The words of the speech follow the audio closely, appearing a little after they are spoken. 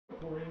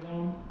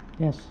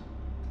Yes.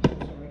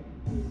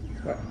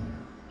 Sorry.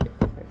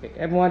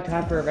 Everyone,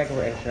 time for a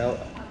regular intro.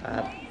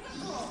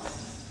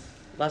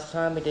 Last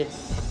time we did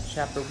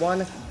chapter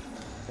 1. If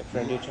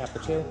we're gonna do chapter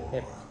 2,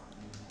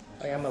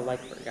 I am a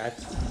Lightcore guy.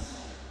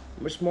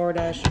 Mr.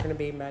 Smolderdash is gonna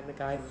be Magna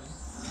guy.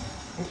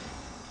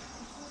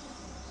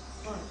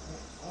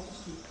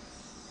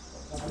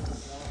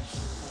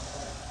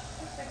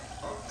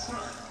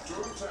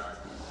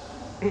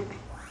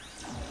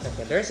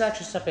 Okay, there's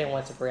actually something I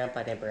wanted to bring up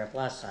I didn't bring up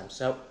last time.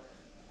 So,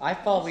 I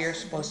thought we were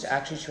supposed to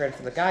actually trade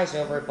for the guys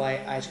over,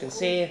 but as you can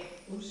see,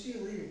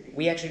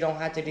 we actually don't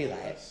have to do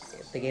that.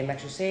 The game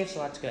actually saves, so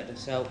that's good.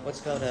 So, let's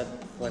go to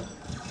one.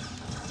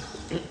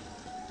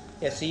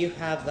 Yeah, so you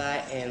have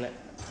that, and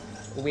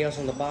wheels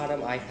on the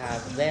bottom. I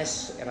have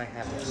this, and I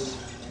have this.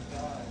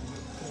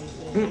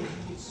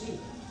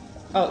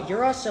 Oh,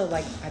 you're also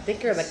like, I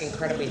think you're like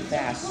incredibly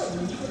fast.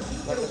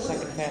 Like the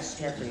second fastest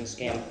character in this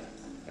game.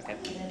 Okay.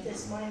 Trying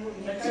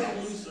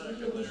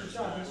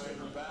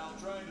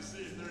to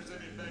see if there's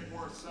anything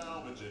worth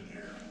salvaging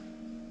here.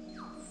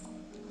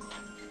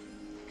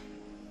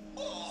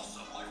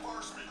 Awesome! My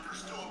far speaker's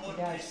still in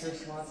one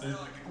piece. Now I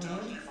can talk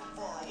to you from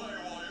far away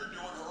while you're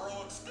doing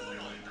heroic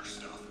Skylander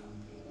stuff.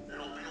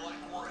 It'll be like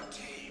we're a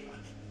team.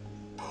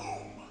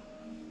 Boom!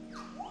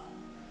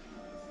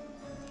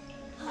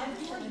 I'm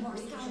doing more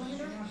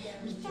Skylander.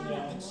 We found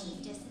out the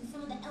chiefess and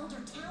some of the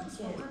elder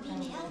townsfolk are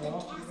being held in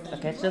Cascade.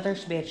 Okay, so there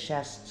should be a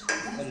chest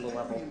in the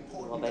level a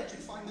little bit.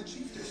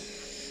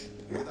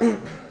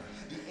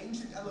 The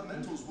ancient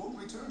elementals won't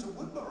return to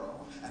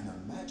Woodborough, and the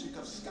magic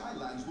of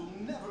Skylands will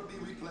never be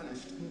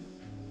replenished.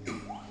 We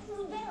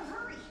better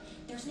hurry.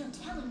 There's no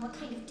telling what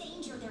kind of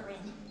danger they're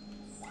in.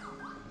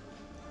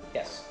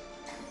 Yes.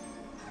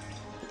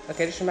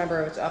 Okay, just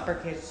remember it's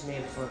uppercase, it's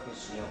named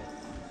focus shield.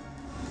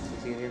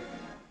 It's easier.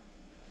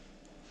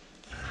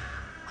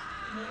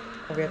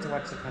 Oh, we have to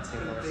watch the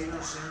cutscene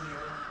first.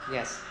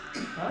 Yes.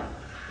 Huh?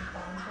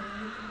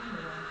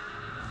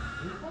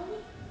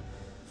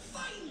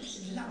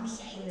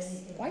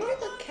 Why are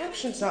the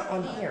captions not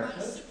on here?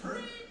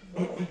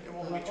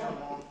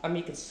 I mean,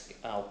 you can skip.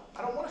 Oh.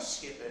 I don't want to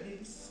skip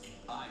it.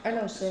 I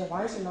know, Sam.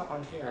 Why is it not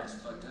on here?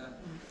 But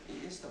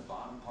is the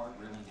bottom part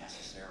really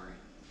necessary?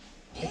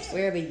 It's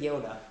literally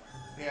Yoda.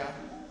 Yeah.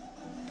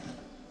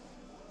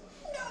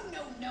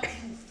 No,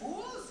 you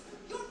fools!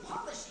 You're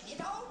polishing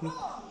it all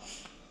wrong.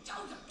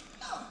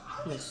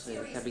 Let's see.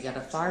 Okay, we got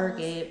a fire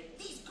gate.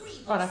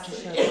 Oh, it actually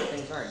shows what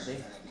things are.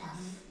 See.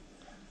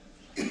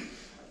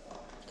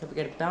 Okay, we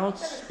got a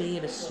bounce,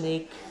 speed, a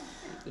sneak,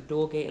 the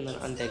dual gate, and then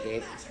undead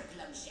gate.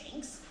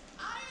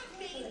 I have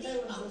made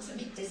the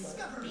ultimate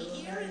discovery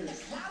here in the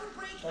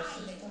Cloudbreak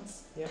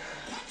Islands. Yep.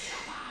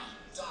 Petrify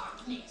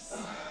darkness.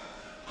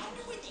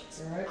 And with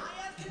it, I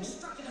have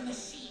constructed a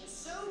machine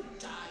so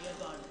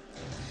diabolical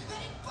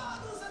that it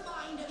boggles the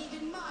mind of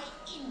even my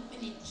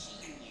infinite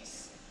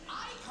genius.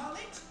 I call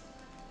it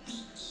the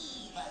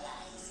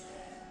Evilizer.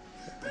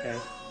 Okay.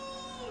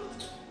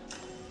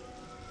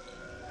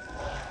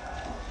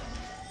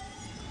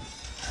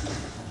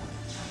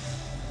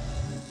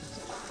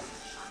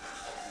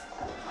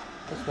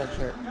 Let's make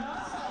sure.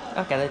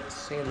 Okay, let's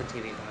see the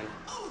TV behind.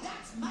 Oh,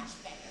 that's much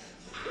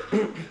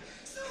better.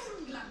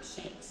 Soon,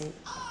 Glumshanks,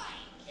 I,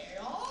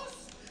 Chaos,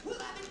 will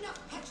have enough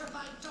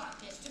petrified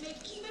darkness to make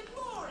even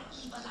more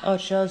evil. Oh,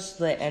 it shows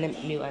the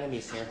new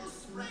enemies here. Will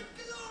spread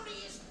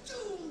glorious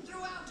doom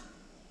throughout.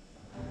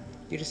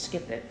 You just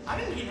skipped it. I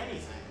didn't get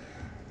anything.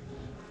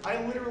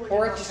 I literally.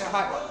 Or did it's just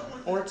not cut.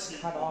 have- Or it's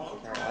cut off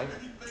apparently.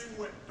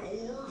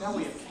 Now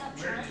we have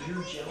captured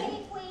you,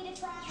 Jill.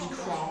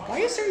 Why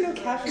is there no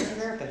captions in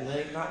American?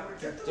 They not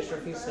just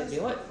refuse to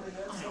do it?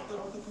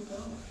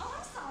 Oh,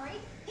 I'm sorry.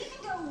 You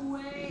can go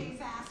way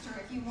faster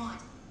if you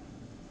want.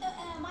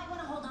 Might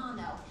want to hold on,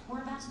 though.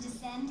 We're about to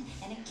descend,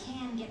 and it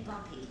can get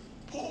bumpy.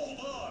 Hold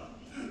on!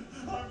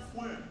 I'm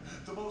Flynn,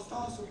 the most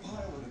awesome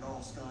pilot in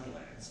all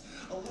Skylands.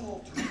 A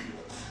little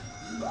turbulent.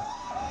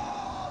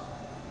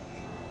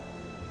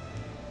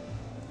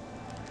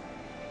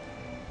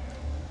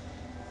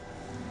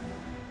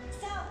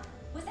 So,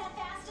 was that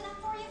fast enough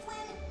for you,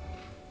 Flynn?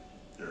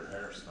 Your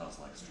hair smells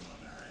like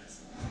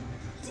strawberries.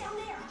 Down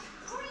there!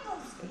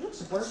 Pringles! It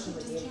looks worse than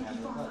the game Can't has.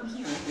 be far from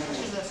here.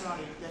 Actually,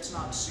 that's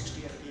not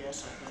 60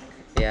 FPS, I think.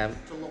 Yeah.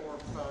 The lower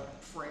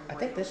frame rate. I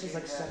think this is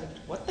like 7.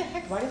 What the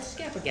heck? Why did it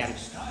skip again?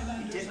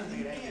 He didn't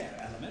need anything.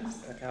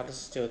 Okay, I'll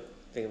just do a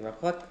thing real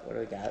quick. What do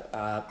we got?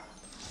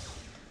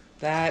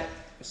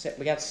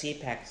 We got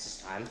seed packets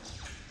this time.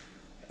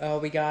 Oh,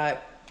 we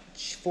got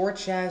 4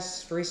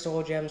 chests, 3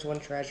 soul gems, 1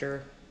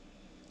 treasure.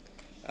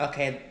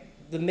 Okay,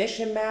 the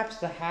mission maps,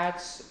 the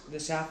hats, the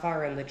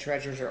sapphire, and the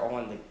treasures are all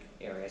in the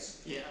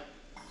areas. Yeah.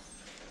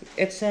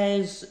 It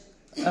says,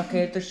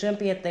 okay, there shouldn't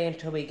be a thing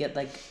until we get,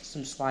 like,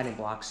 some sliding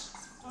blocks.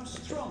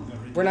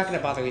 We're not going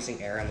to bother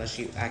using air unless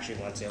you actually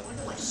want to. I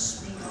can like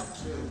speed up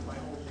too, my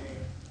whole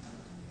game.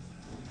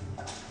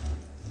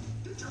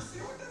 Did you see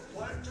what that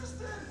flag just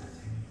did?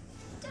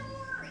 Don't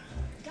worry.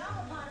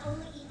 Gobblepot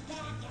only eat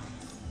bad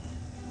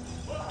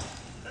guys.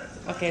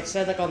 Okay, it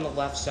said, like, on the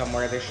left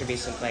somewhere there should be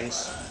some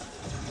things.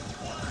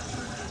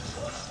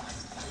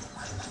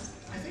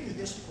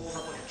 this pulls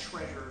up like a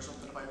treasure or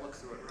something if I look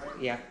through it,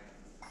 right? Yeah.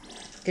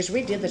 Because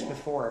we did this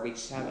before, we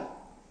just haven't.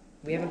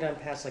 We haven't done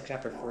past like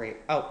chapter 3.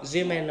 Oh,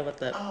 zoom in with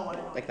the. Oh, I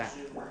didn't know like that.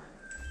 zoom.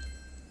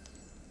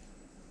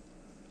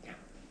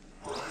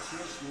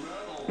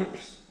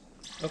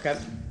 Okay.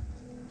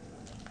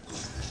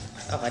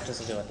 Oh, that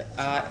doesn't do it.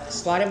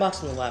 Sliding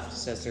box on the left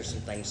says there's some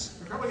things.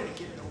 We're probably gonna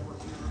get it over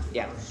here.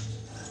 Yeah.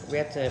 First. We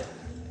have to.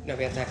 No,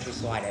 we have to actually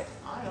slide it.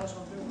 I know what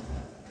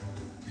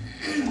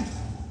I'm doing.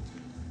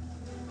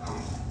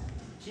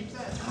 Keep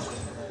that.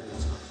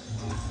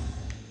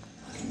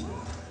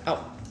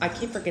 Oh, I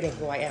keep forgetting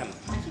who I am.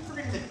 I keep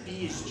forgetting that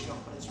B is jump,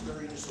 but it's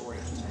very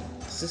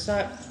disorienting. Is this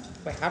not.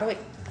 Wait, how do I.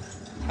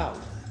 Oh,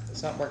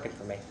 it's not working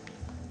for me.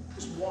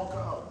 Just walk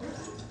out.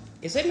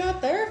 Is it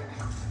not there?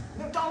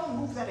 No, don't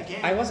move that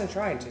again. I wasn't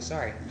trying to,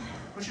 sorry.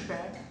 Push it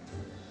back.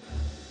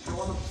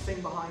 Go on the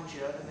thing behind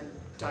you, and then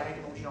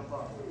diagonal jump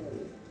up.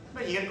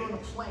 No, you gotta go in the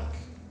plank.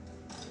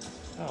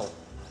 Oh.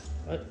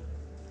 What?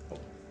 Oh,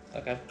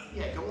 okay.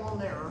 Yeah, go on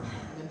there, and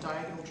then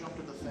diagonal jump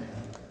to the thing.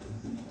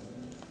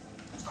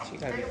 Stop So you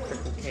gotta failing.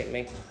 freaking hit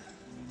me.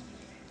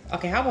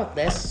 Okay, how about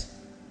this?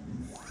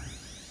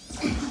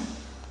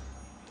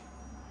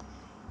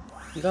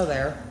 You go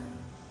there.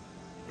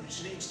 And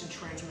it's an instant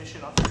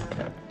transmission up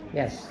here.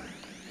 Yes.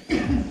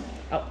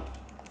 Oh.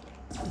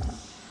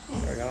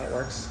 There we go, it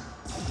works.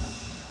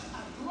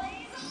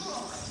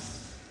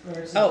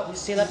 Oh,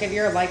 see, look, if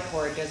you're a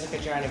Lightcore, it does like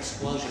a giant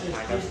explosion,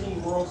 kind of. Disney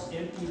World's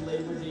empty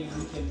Labor Day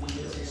weekend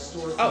is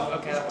historic. Oh,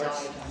 okay, that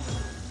works.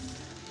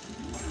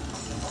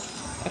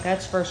 Okay,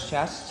 that's first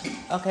chest.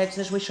 Okay, it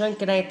says we shouldn't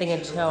get anything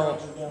until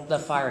the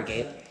fire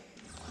gate.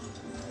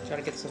 Try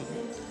to get some.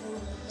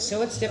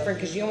 So it's different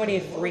because you only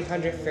need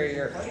 300 for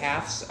your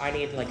halves. I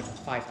need like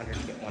 500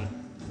 to get one.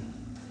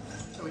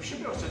 So we should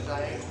be able to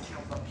diagonal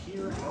jump up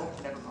here.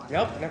 Nope, never mind.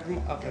 Nope, never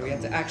mind. Okay, we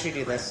have to actually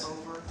do this.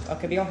 Over.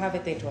 Okay, we don't have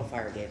anything to a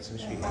fire gate, so we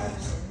should be fine.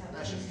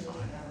 That should be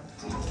fine.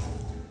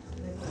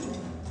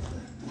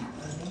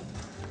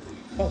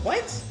 Oh,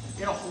 what?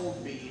 Get a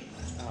hold B.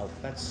 Oh,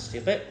 that's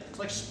stupid. It's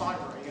like Spyro,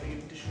 you gotta get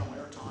additional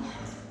airtime.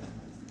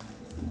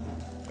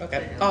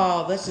 Okay.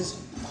 Oh, this is.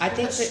 I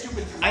think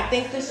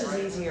this is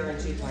easier in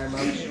two-player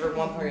mode. Because for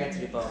one player, you have to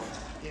do both.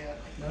 Yeah,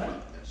 I can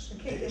like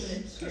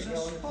this.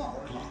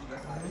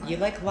 You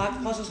like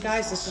lock puzzles,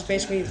 guys? This is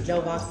basically no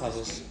lock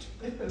puzzles.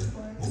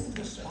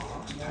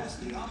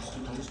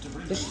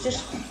 This is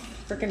just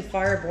freaking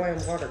Fire Boy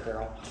and Water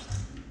Girl.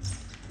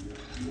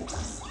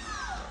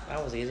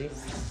 That was easy.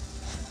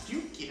 Do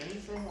you get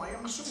anything? Like,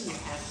 I'm assuming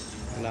you have to do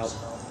that. No. So.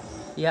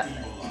 Yep.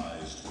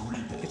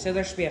 It said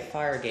there should be a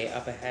fire gate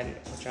up ahead,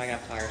 which I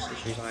got fire, so we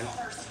should be fine.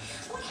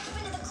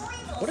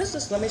 What is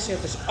this? Let me see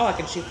if this. Oh, I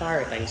can shoot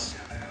fire things.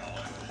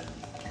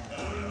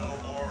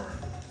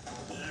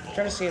 I'm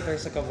trying to see if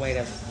there's like a way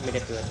to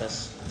manipulate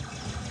this.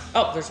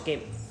 Oh, there's a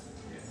gate.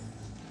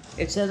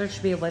 It says there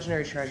should be a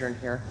legendary treasure in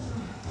here.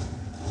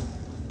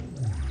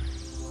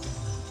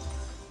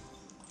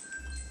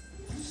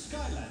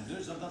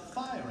 Skylanders of the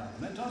fire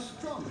element are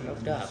stronger Oh,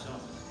 than duh.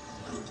 yourself.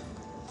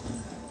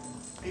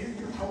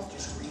 Your health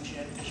just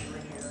regen because you're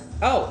in here.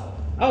 Oh!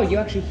 Oh, you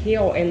actually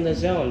heal in the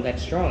zone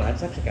that's strong.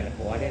 That's actually kind of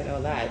cool. I didn't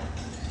know that.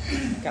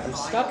 God, I'm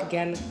stuck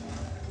again.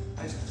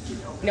 I just keep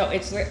it open. No,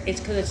 it's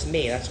because it's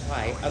me. That's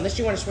why. Unless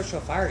you want to switch to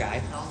a fire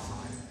guy. No, I'm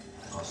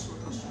fine. I'll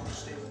sort of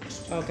stay with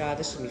this. Oh god,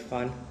 this will be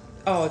fun.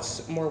 Oh,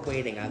 it's more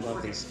waiting. I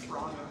love these.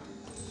 Frog.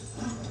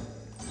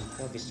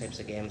 I love these types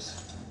of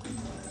games.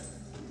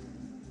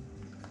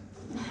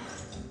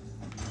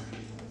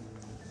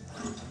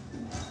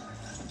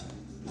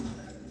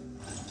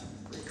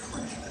 Great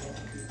crash.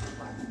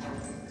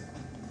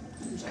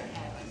 Who's I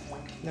had, I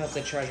think. No, it's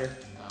a treasure.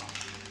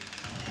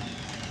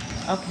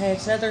 Okay, it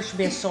said there should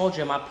be a soul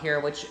gem up here,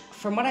 which,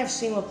 from what I've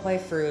seen with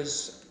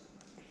playthroughs,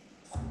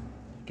 you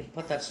can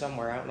put that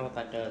somewhere. I don't know what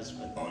that does,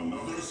 but...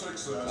 Another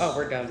success. Oh,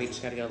 we're done. We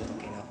just gotta go to the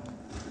volcano.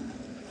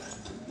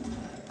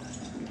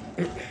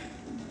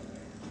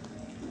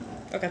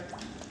 Okay.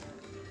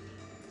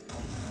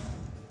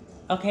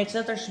 Okay, it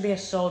said there should be a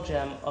soul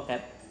gem.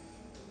 Okay.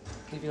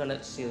 If you want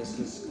to see this,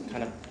 is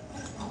kind of...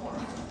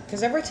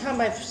 Because every time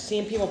I've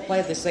seen people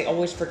play this, they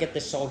always forget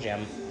this soul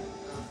gem.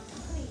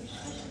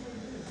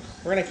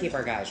 We're gonna keep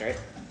our guys, right?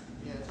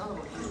 Yeah, it's not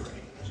about you,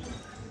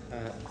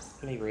 right?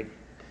 Let me read.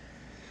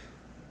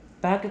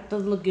 Back at the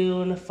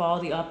lagoon,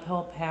 follow the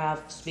uphill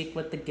path, speak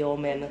with the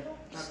Gilman,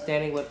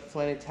 standing with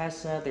Flynn and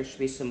Tessa, there should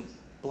be some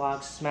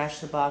blocks, smash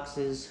the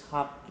boxes,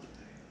 hop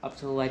up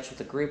to the ledge with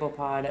the Greeble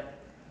pod,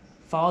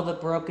 follow the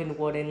broken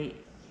wooden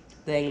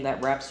thing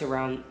that wraps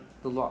around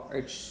the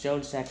large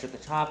stone section at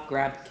the top,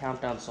 grab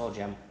Countdown Soul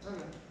Gem.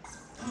 Okay.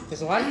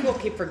 Because a lot of people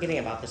keep forgetting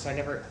about this, I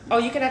never... Oh,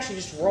 you can actually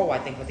just roll, I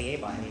think, with the A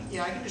button.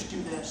 Yeah, I can just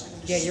do this. I can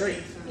just Yeah, you're...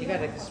 speed through You the-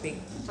 gotta speak...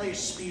 That's how you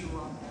speed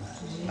run.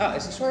 Oh,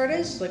 is this where it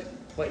is? Like,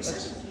 wait, It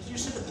let's... said, you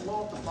said to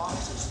blow up the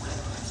boxes thing,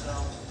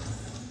 so...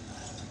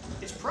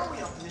 It's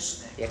probably up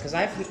this thing. Yeah, because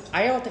I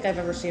don't think I've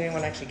ever seen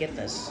anyone actually get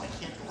this. I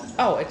can't go up.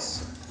 Oh,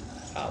 it's...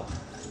 Oh.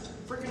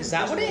 Freaking Is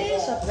that what it invisible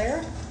is wall. up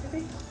there?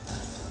 Maybe?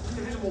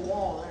 Invisible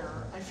wall there.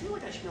 I feel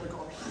like I should be able to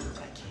go up here,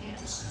 but I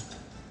can't.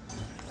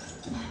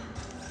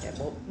 Yeah,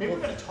 Maybe we're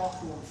gonna talk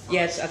to him first.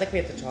 yes, I think we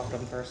have to talk to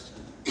him first.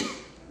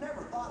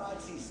 Never thought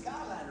I'd see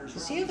Skylanders.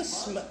 Does he have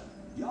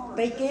a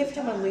They gave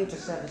him a leaf to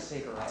set a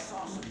cigarette.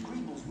 Saw some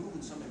Greebles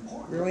moving some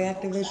important Really,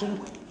 Activision?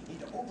 Need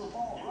to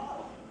overhaul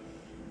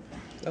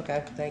Rattle.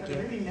 Okay, thank Okay,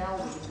 you. maybe now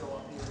we can go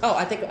up here. Oh,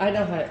 I think I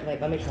know how to, like,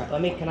 let me try.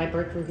 Can I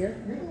break through here?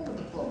 You're the one with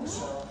the book,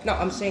 so. No,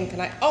 I'm saying,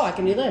 can I? Oh, I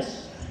can do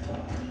this.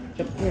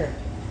 Jump here.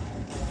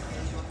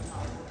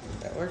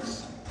 That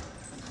works.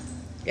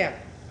 Yeah.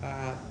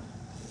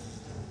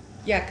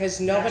 Yeah, because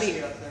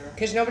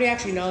nobody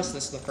actually knows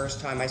this the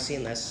first time I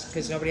seen this.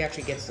 Because nobody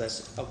actually gets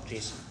this. Oh,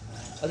 jeez.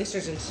 At least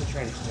there's instant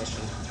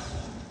transmission.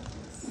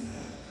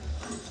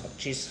 Oh,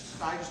 jeez.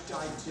 I just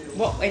died too.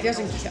 Well, it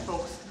doesn't Game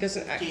over.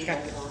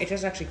 it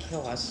doesn't actually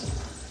kill us.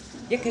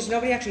 Yeah, because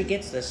nobody actually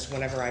gets this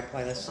whenever I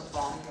play this. The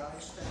bomb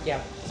guys thing.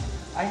 Yeah.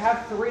 I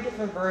have 3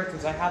 different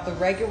versions. I have the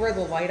regular,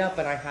 the light up,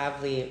 and I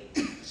have the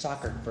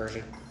soccer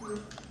version.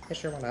 Yeah,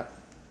 sure, why not?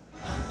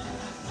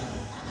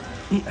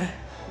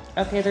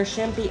 Okay, there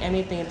shouldn't be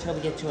anything until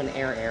we get to an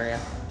air area.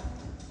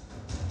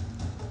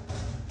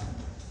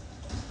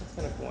 That's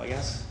kind of cool, I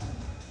guess.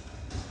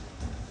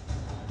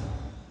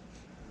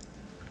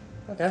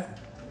 Okay.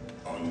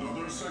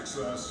 Another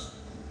success.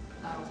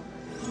 I don't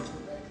think I can go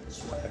back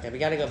this way. Okay, we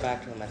gotta go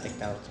back to him, I think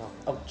that'll talk.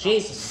 Oh,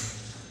 Jesus!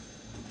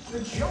 The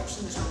jumps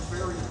in this are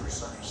very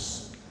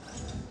precise.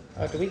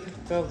 Oh, do we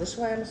go this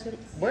way, I'm assuming?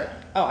 Where?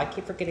 Oh, I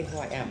keep forgetting who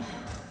I am.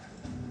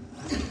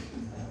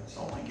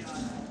 Oh my god.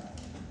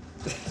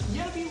 You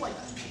gotta be like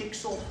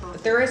pixel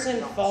perfect. There isn't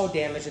jumps. fall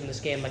damage in this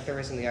game like there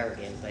is in the other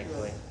game,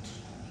 thankfully.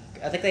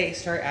 I think they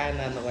start adding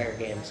that in the later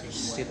games, which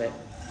is stupid.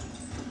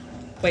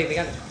 Wait,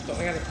 don't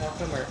we gotta talk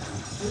to him, or?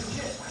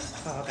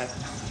 Oh, okay.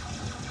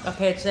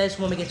 Okay, it says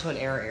when we get to an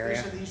air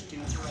area. These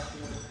dudes are up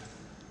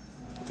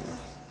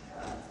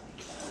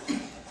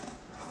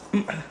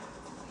here.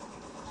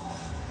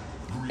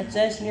 It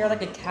says near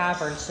like a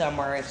cavern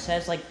somewhere. It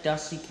says like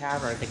Dusty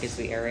Cavern, I think is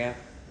the area.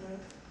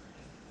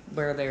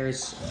 Where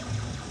there's...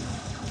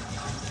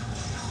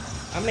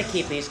 I'm gonna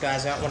keep these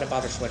guys, I don't want to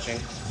bother switching.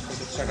 We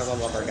can start to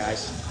level up our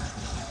guys.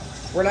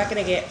 We're not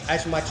gonna get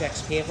as much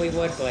XP if we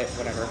would, but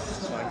whatever,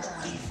 it's fine.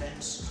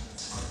 Defense.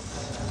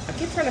 I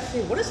keep trying to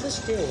figure, what does this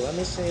do? Let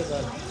me see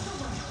the...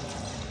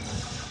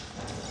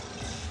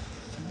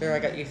 There, I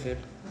got you food.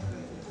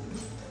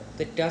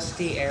 The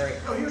dusty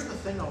area. Oh, here's the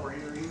thing over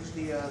here. Use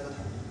the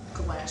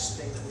glass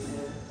thing that we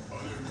did.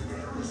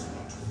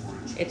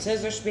 It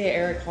says there should be an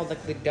area called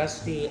like the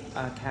Dusty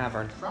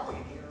Cavern. Probably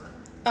in here.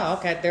 Oh,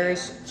 okay.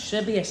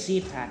 Should be a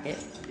seed packet.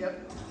 Yep.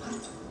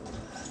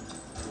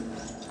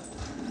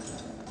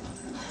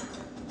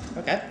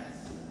 Okay.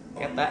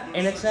 Get that.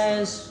 And it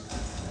says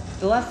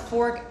the left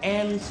fork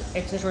ends.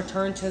 It says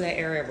return to the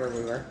area where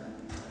we were.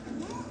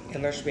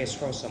 And there should be a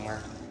scroll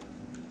somewhere.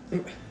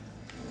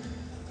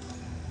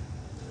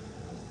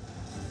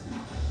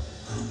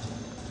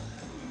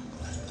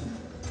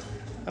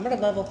 I'm gonna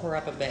level her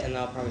up a bit and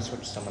then I'll probably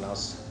switch to someone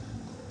else.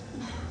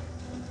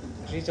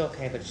 She's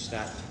okay, but she's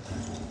not.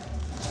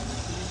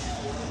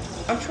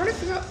 I'm trying to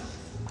figure out...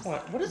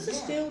 What does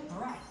this do?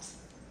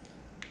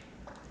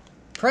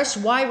 Press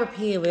Y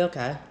repeatedly,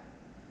 okay.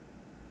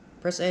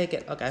 Press A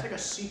again, okay. It's like a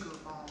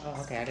secret bomb.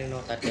 Oh, okay, I didn't know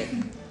what that did.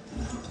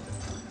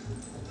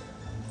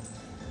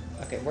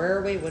 Okay, where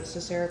are we? What's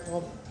this area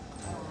called?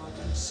 I don't know, it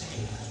didn't say.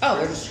 Oh,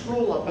 There's a there's...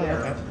 scroll up Oh, there.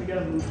 okay. We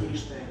gotta move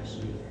these things.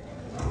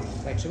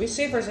 Wait, should we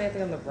see if there's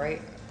anything on the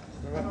right?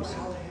 I don't know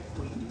how the heck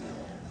we do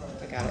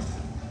I got it.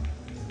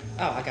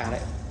 Oh, I got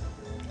it.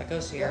 That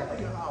goes that. here.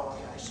 Oh,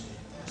 okay, I see.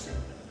 I see.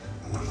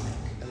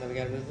 And then we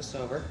gotta move this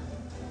over.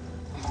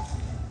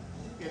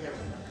 Yeah, there we go.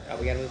 Oh,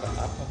 we gotta move it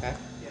up, okay.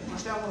 Yeah,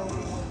 push that one over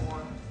one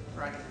more.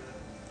 Right.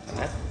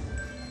 Okay.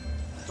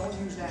 Don't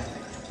use that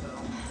thing,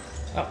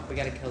 though. Oh, we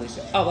gotta kill these.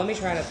 Oh, let me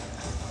try to...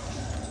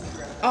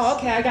 Grab it. Oh,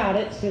 okay, I got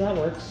it. See, that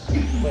works.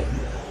 Wait.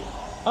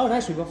 Oh,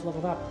 nice, we both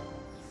leveled up.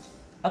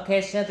 Okay,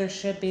 it said there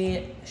shouldn't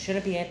be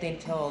anything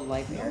until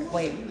life here.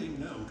 Wait.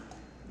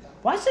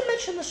 Why does it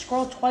mention the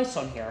scroll twice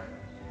on here?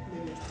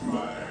 Maybe it's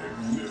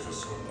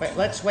Magnificent. Wait,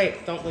 let's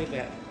wait. Don't leave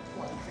yet.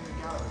 what? I think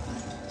we got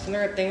it. Isn't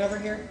there a thing over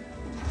here?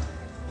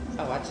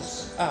 Oh, that's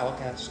just... Oh,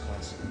 okay, that's just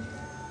coins.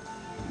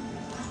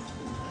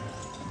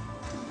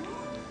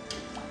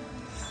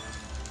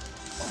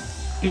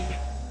 Into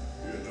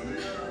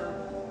the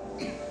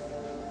air.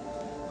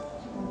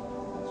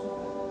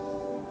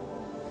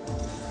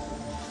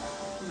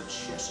 There's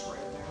a chest right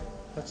there.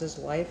 What's his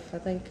life, I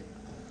think?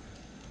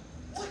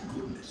 My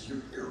goodness,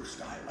 you're here,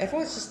 Skylanders.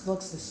 Everyone just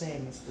looks the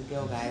same. It's the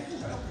Go guy. You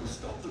have to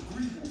stop the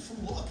Greebles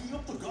from locking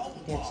up the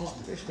goblin Yeah, it's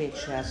just, there should be a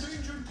chest.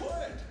 endangered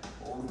plant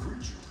or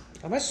creature.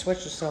 I might switch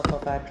yourself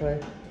up actually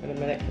in a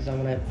minute because I'm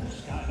gonna.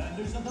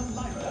 Skylanders of the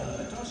light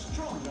element are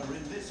stronger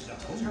in this zone.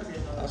 There's gotta be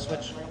another I'll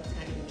switch. round. I don't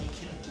think I can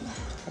make it.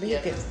 How do you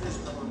Yeah, get? there's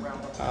another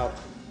round up. Oh,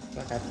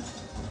 okay.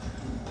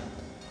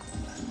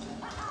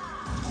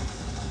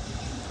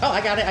 Oh,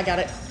 I got it. I got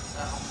it.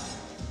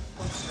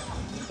 One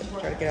second.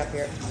 Try to get up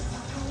here.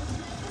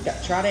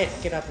 Yeah, try to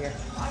get up here.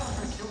 I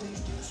want to kill these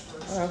dudes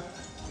first.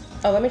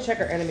 Oh, let me check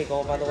our enemy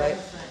goal by the way.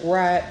 We're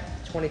at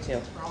 22.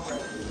 Round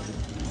red.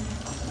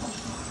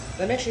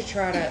 Let me actually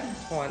try to,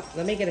 hold on,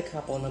 let me get a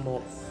couple and then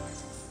we'll,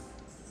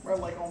 We're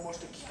like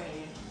almost a K.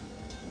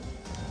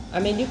 I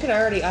mean, you can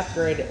already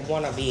upgrade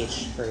one of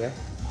each for you.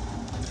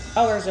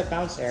 Oh, there's a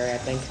bounce area, I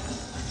think.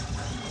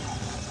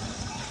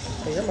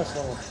 Oh, you're almost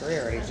level 3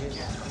 already, jeez.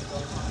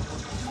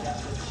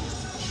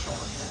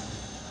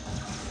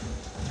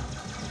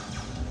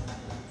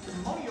 There's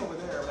money over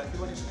there, but I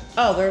feel like it's...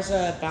 Oh, there's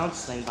a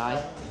bounce thing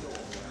by.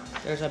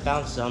 There's a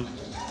bounce zone.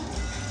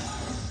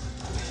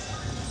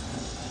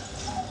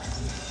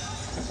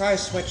 I'll probably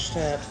switch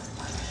to...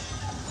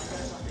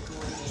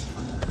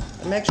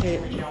 I'm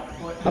actually...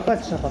 I'll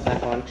put Supple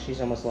back on, 'cause she's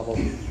almost level...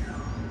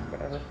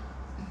 whatever.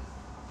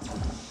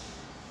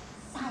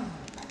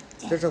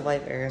 There's a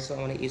life area, so I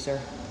want to use her.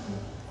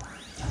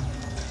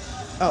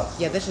 Oh,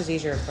 yeah, this is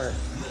easier for...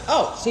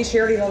 Oh, see, she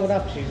already leveled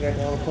up. She's already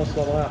close to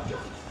level up.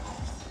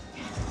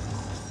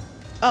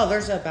 Oh,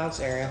 there's a bounce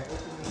area.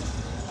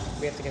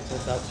 We have to get to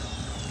it, though.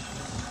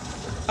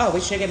 Oh, we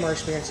should get more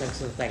experience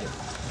into the thing.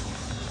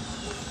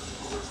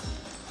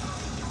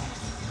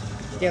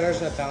 Yeah,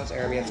 there's a bounce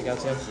area we have to go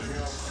to.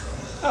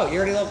 Oh, you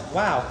already leveled...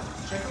 Wow.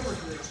 Check over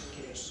here just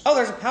in case. Oh,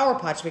 there's a power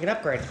pod, so we can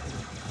upgrade.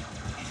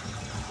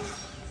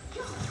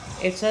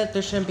 It said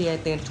there shouldn't be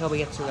anything until we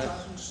get to the...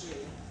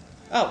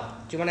 Oh,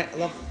 do you want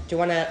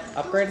to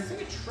upgrade? I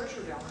think a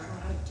treasure down there. I don't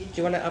know how to get Do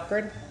you want to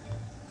upgrade?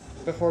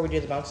 Before we do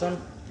the bounce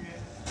zone? Yeah.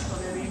 So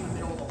they're in the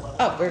middle of the level.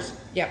 Oh, there's...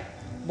 Yeah.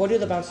 We'll do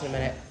the bounce in a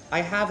minute. I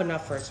have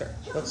enough for sir.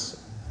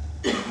 Let's...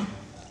 I'll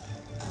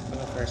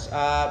go first.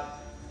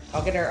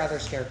 I'll get our other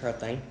Scarecrow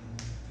thing.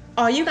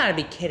 Oh, you gotta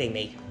be kidding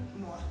me.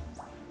 What?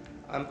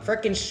 I'm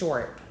freaking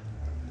short.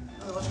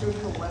 Let's go to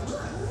the left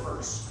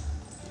first.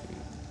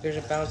 There's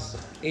a bounce...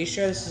 Are you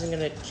sure this isn't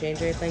gonna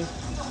change anything?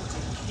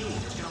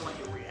 It's gonna let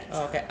you react.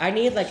 Oh, okay. I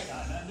need like...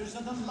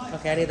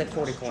 Okay, I need like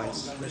 40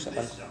 coins or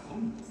something.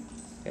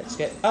 Okay, let's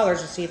get... Oh,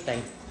 there's a seed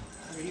thing.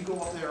 Okay, you go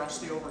up there, I'll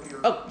stay over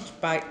here. Oh,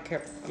 bye.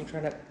 Careful. I'm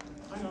trying to...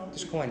 I know.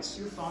 There's coins.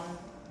 You're fine.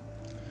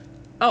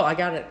 Oh, I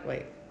got it.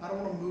 Wait. I don't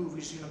want to move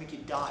because it's gonna make you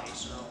die,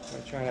 so.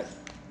 I'm trying to...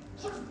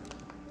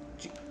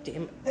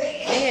 Damn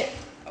it.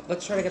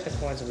 Let's try to get the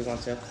coins if we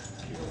want to.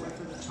 Wait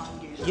for the time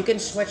gauge. You can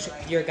switch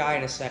your guy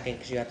in a second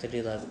because you have to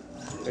do the...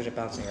 There's a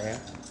bouncing area.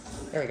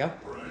 There we go.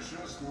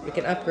 We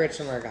can upgrade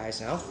some of our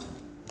guys now.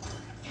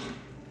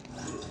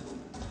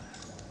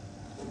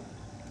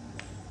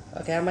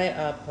 Okay, I might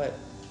put...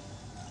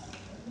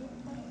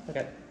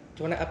 Okay.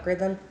 Do you want to upgrade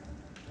them?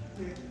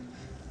 Yeah.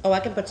 Oh, I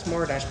can put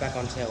Smolderdash back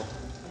on too.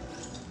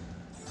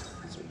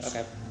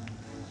 Okay.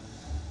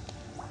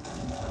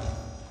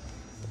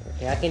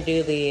 Okay, I can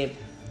do the...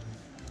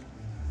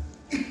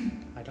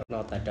 I don't know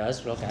what that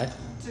does, but okay.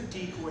 It's a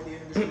decoy, the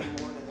enemy's gonna be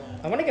more than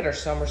that. I want to get our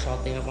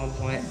somersault thing at one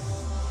point.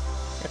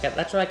 Okay,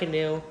 that's what I can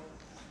do.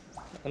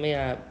 Let me,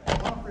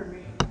 Not for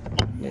me.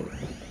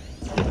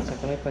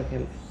 let me put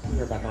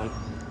her back on.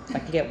 I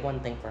can get one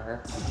thing for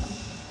her.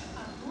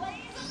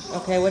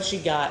 Okay, what she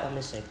got? Let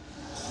me see.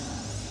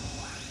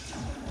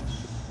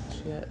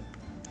 She got...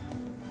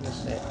 Let me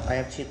see. I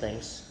have 2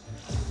 things.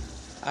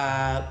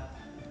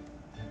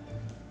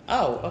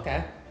 Oh,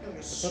 okay. Like a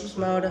Books super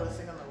mode. low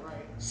thing on the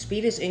right.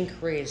 Speed is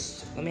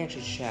increased. Let me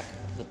actually check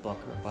the book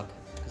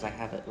because I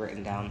have it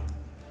written down.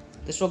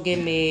 This will give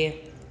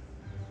me...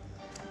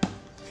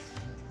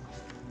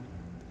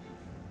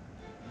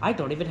 I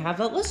don't even have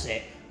that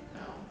listed.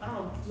 No, I don't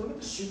know. Look at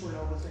the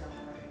supernova thing on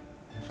the right.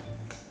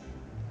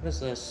 What is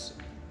this?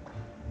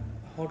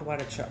 Hold Y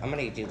to charge. I'm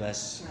gonna do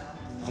this.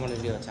 No. I'm gonna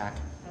do attack.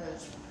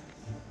 That's fine.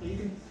 You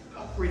can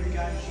upgrade the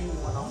guys you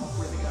want. I'll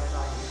upgrade the guys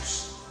I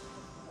use.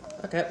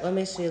 Okay, let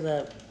me see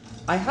the...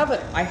 I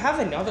have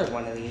another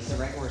one of these, the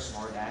regular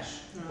Smolderdash.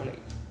 I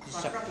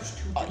forgot there's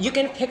 2. Oh, you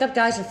can pick up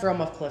guys and throw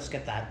them off cliffs,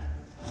 get that.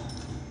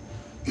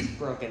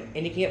 Broken.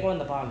 And you can get one on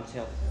the bottom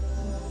too.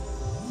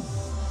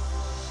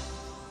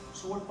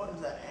 So what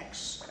button's that?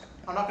 X?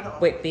 I'm not gonna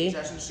Wait, B? I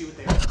just need to see what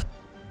they are.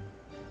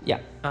 Yeah.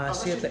 Oh, See that's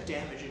what just the...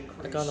 damage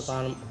increase. Look on the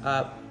bottom.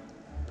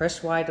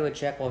 Press Y to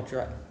eject while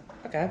dry.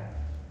 Okay.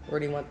 Where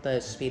do you want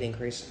the speed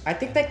increase? I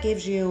think that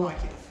gives Oh, you... I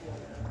can't afford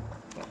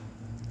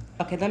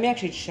that. Okay, let me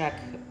actually check.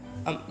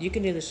 You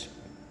can do this.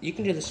 You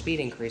can do the speed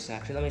increase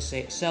actually. Let me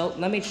see. So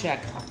let me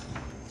check.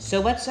 So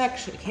let's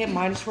actually hit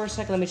minus for a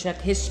second. Let me check.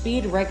 His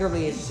speed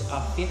regularly is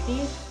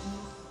 50.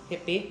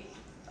 Hit B.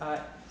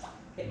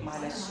 Hit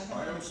minus.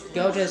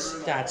 Go to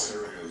stats.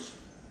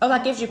 Oh,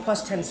 that gives you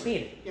plus 10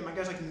 speed. Yeah, my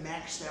guy's like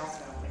maxed out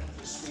now. Like,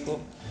 his speed.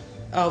 Cool.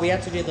 Oh, we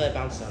have to do the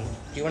bounce zone.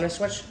 Do you want to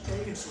switch? Yeah,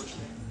 you can switch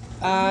me.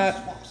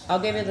 I'll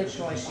give you the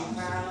choice. You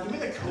have. Give me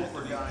the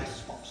Cobra guy.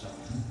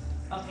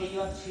 Okay, you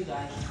have 2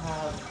 guys. You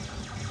have.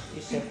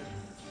 You see.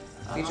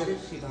 These are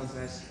 2 bounce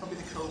guys. I'll be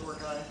the Cobra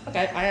guy.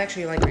 Okay, I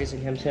actually like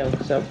using him too,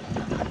 so.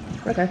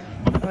 Okay,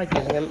 I like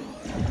using him.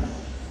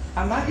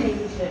 I'm not gonna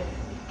use it.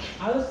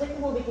 I was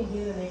thinking what we can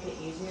do to make it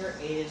easier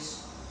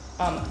is,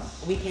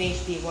 we can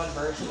each be one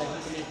version, like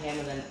you can be him,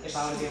 and then if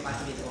I want to be him, I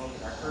can be the one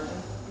dark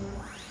version.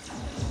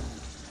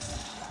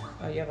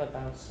 Oh, you have a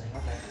bounce thing,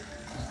 okay.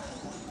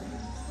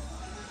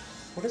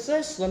 What is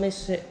this? Let me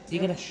see. You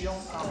gonna? Jump.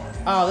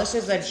 Oh, this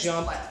is a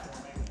jump.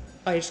 Platforming.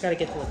 Oh, you just gotta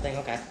get to the thing.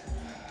 Okay.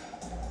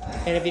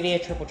 And if you need a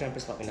triple jump,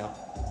 just let me know.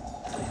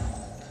 Oh,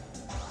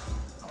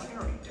 I can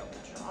already double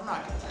jump. I'm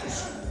not gonna do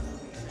stupid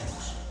movie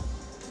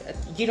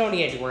things. You don't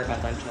need to worry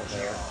about that until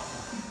later.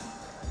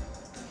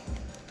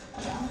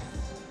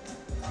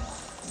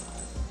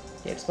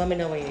 Yeah, just let me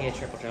know when you need a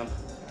triple jump.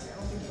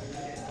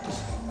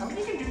 I mean,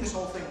 you can do this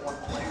whole thing one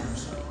player,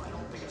 so I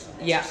don't think it's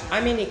necessary. Yeah, I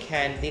mean you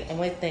can. The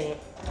only thing,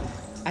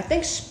 I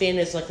think spin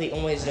is like the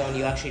only zone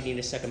you actually need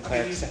a second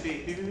player. There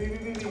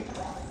we go.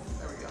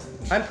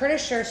 I'm pretty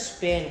sure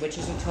spin, which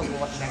is until the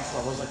next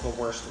level, is like the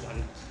worst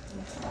one.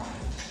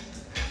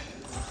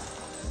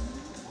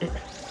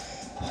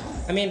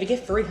 I mean, if you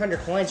get 300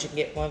 coins, you can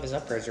get one of his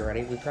upgrades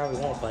already. We probably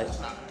won't, but.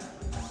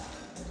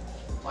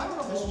 I don't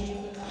know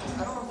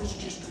if this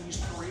is just these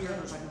three or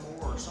there's like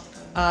more or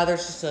something.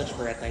 There's just those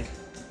three, I think.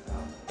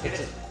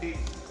 Okay.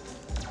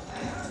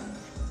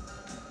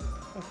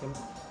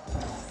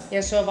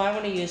 Yeah, so if I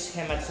want to use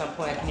him at some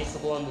point, I can use the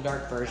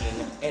glow-in-the-dark version,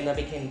 and then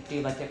we can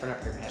do like different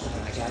upgrade passes,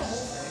 I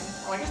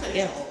guess. Oh, I guess that is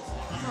Yeah. the whole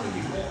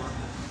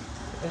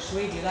thing. Should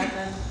we do that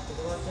then? If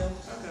we want to?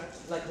 Okay.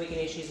 Like we can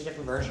each use a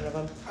different version of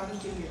him. I'll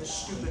just give you the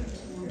stupid.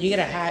 You get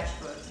a hat.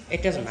 But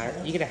It doesn't matter.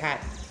 You get a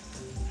hat.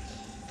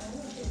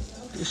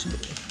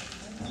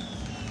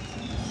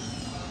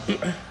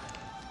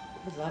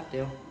 What does that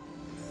do?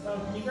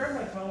 Can you grab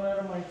my phone out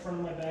of my front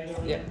of my bag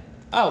over Yeah. there?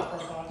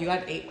 Oh, you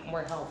got 8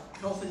 more health.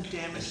 health and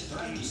damage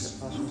gauge. Pause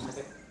for a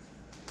second.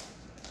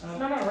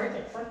 No, right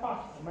there, front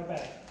pocket, in my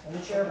bag. On the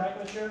chair, back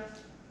in the chair.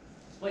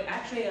 Wait,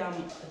 actually,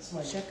 It's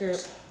my check your.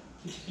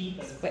 keeps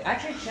beeping. Wait,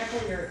 actually, check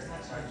where your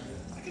attacks are.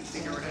 I can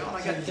figure it out.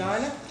 I So got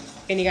done,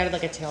 and you got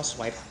like a tail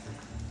swipe.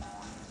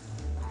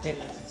 And,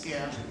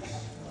 Yeah.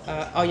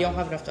 oh, you don't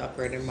have enough to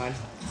upgrade. Never mind.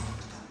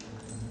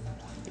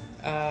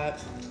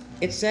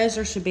 It says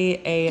there should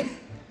be a.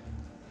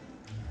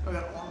 I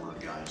got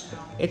armored guys now.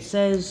 It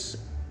says.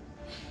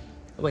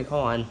 Wait,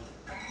 hold on.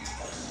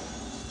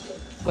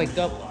 Wait,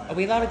 go. Are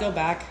we allowed to go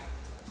back?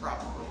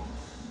 Probably.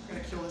 I'm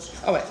gonna kill this guy.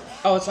 Oh wait.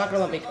 Oh, it's not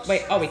gonna let me.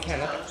 Wait. Oh, we can.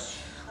 Okay.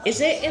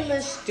 Is it in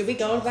this? Did we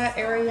go to that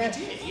area yet?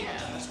 We did, yeah.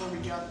 That's where we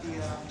got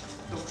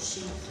the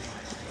scene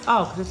thing.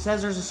 Oh, because it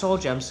says there's a soul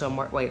gem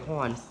somewhere. Wait, hold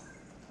on.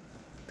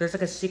 There's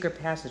like a secret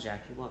passage.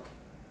 Actually, look.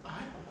 I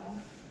don't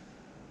know.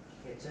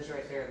 It says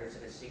right there. There's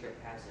like a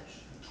secret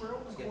passage.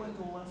 Trail is going to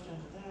the left end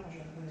of damage.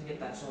 To get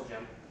that soul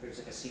gem, there's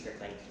like a secret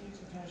thing. Use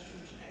the passage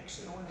and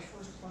exit on the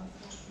first platform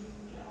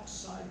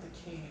outside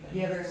the cave.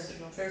 Yeah, there's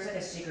like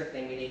a secret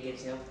thing we need to get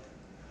to.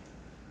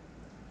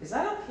 Is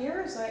that up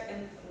here? Or is that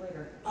in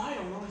later? I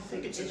don't know. I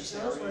think it's in this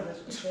area.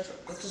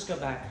 Let's just go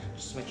back,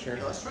 just to make sure.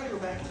 Yeah, let's try to go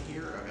back in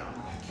here. I got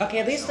him. Okay,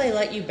 at least they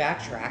let you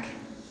backtrack.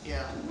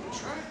 Yeah.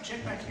 Try to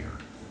check back here.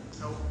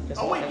 Nope.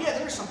 Doesn't Oh wait, look yeah,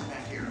 there's something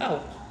back here.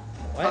 Oh,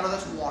 Oh no, what?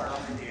 that's water.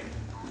 I'm an idiot.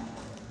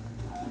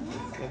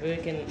 Maybe we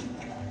can. Maybe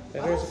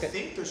I there's don't like a.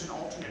 think there's an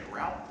alternate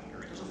route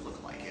here. It doesn't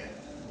look like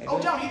it. Oh,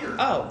 down here.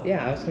 Oh,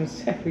 yeah, I was gonna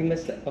say we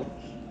missed it. Oh,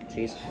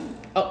 jeez.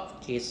 Oh,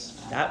 jeez.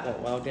 That went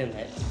well, didn't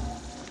it?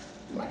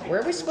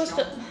 Where are we supposed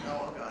to?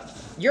 Oh god.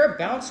 You're a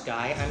bounce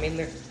guy. I mean,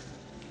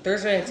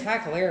 there's an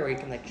attack layer where you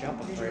can like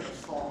jump These over are it. gonna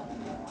fall.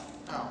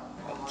 Oh.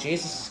 Oh,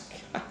 Jesus.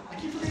 I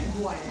keep forgetting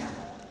who I am.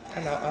 I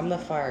know. I'm the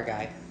fire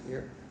guy.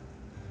 You're.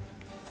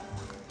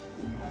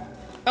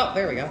 Oh,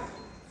 there we go.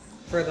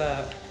 For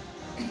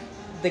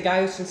the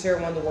guy who's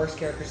considered one of the worst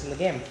characters in the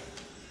game.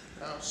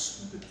 Oh,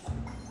 stupid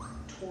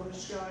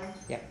tortoise guy.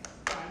 Yeah.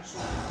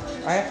 Dinosaur.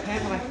 I have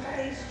him and I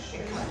have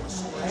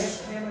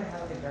Ankylosaurus. him and I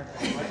have a dark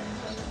what?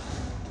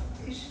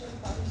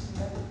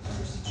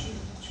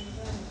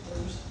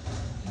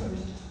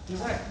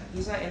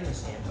 He's not in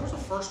this game. That was the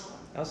first one.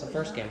 That was the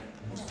first game.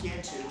 It's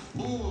Gantu.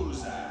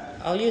 Rouser.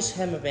 I'll use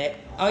him a bit.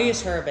 I'll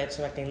use her a bit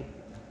so I can.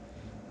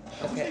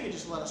 I wish they Okay. could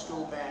just let us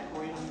go back.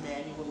 We're gonna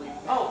manually.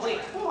 Oh wait,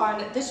 hold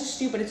on. This is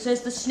stupid. It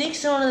says the Snake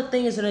Zone of the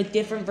thing is in a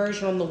different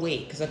version on the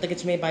Wii because I think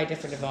it's made by a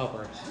different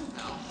developer.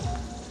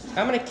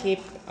 I'm gonna keep.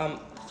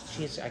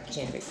 Jeez, I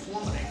can't.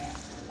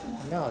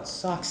 Plummeting. No, it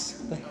sucks.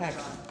 What the heck?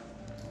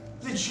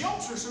 The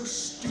jumps are so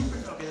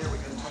stupid. Okay, there we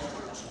go.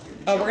 Teleporters.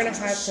 Oh, we're gonna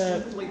Jumps are have so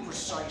to- stupidly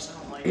precise. I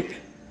don't like it.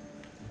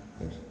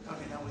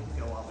 Okay, now we can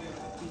go up. We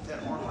gotta beat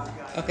that armor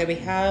guy. Okay,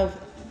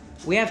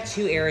 we have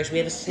 2 areas. We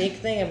have a snake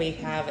thing and we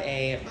have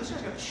a. This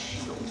guy's got a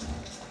shield.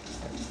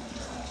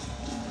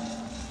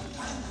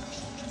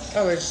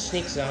 Oh, there's a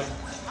Snake Zone.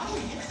 How do we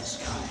hit this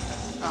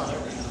guy? Oh, there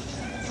we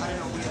go. I didn't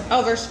know we had.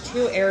 Oh, there's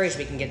 2 areas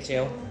we can get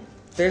to.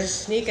 There's a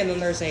sneak and then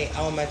there's a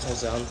elemental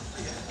zone.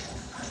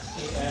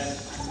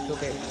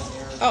 Okay.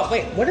 Oh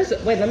wait, what is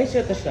it? Wait, let me see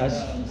what this does.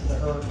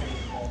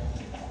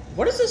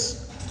 What is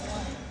this?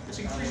 It's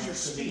increased your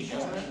speed,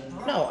 doesn't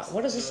it? No,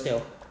 what does this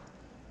do?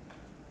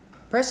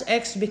 Press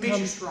X to Makes become.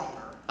 you stronger.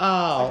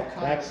 Oh, Like a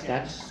combo game.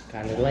 that's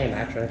kind of lame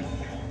actually.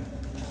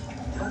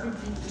 Don't we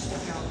beat this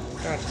one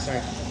down? God,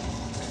 sorry.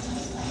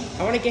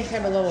 I want to get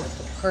him a little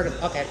hurt.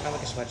 Okay, I'll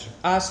make a switch.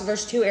 So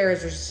there's 2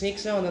 areas. There's a sneak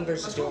zone and then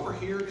there's a Let's go over dual.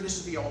 here. This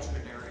is the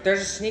alternate area.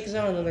 There's a sneak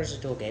zone and then there's a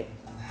dual gate.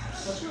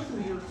 Let's go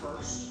through here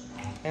first.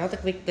 I don't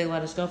think they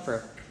let us go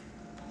through.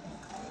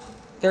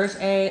 There's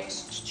a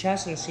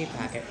chest and a seed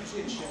packet. I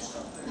see a chest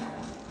up there.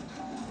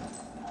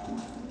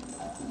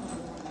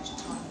 These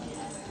tiny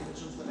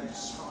mechanisms that I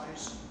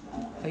despise.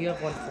 Oh, you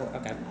have 1 4.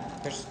 Okay.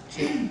 There's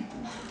 2.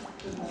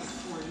 There's only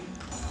 3.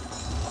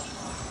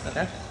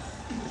 Okay.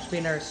 There should be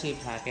another seed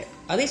packet.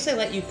 At least they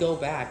let you go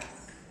back.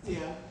 Yeah.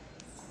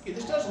 Yeah,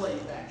 this does let you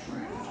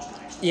backtrack, which is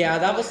nice. Yeah,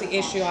 that was the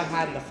issue I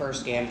had in the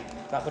first game.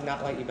 That would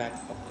not let you back.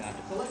 Oh, God.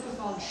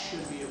 Collectathon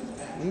should be able to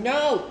backtrack.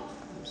 No!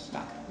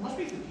 Stop. It must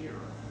be through here.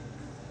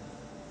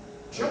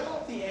 Jump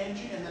off the edge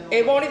and then...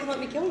 It won't even let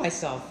me kill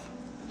myself.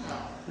 No.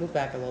 Move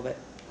back a little bit.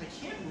 I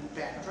can't move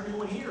back. I'm trying to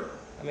go in here.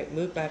 I mean,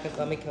 move back and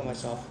let me kill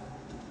myself.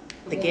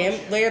 The It won't game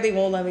let you. literally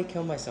won't let me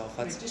kill myself.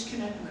 Okay, That's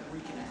disconnect and then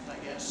reconnect, I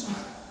guess.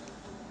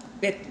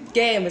 the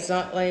game is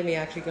not letting me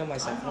actually kill I'm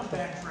myself. not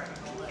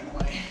backtracking all that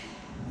way.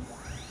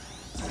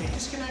 Okay,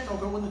 disconnect, I'll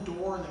go in the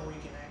door and then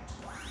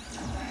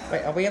reconnect.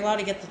 Wait, are we allowed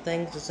to get the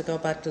thing just to go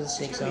back to the It's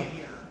sneak gonna be zone? in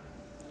here.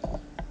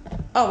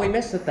 Oh, we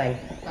missed the thing.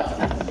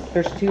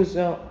 There's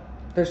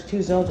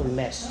two zones we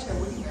missed. Okay,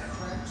 we can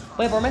backtrack.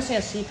 Wait, we're missing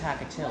a seed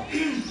packet too.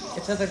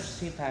 It said there's a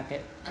seed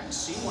packet. I can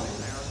see one in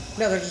there.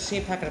 No, there's a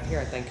seed packet up here,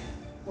 I think.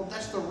 Well,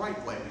 that's the right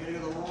way. We gotta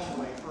go the wrong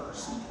way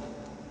first.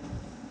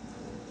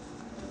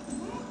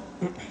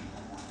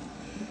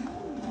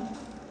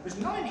 There's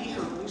none in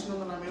here, at least none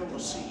that I'm able to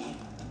see.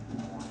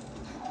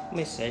 Let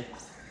me see.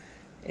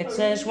 It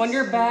says when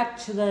you're back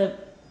to the...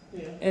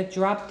 Yeah. It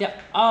dropped down...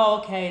 Oh,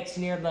 okay, it's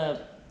near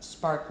the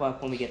spark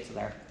plug when we get to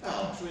there.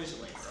 Oh, so it is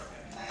later,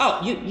 okay.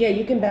 Oh,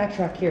 you can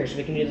backtrack here so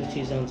we can do the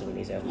 2 zones if we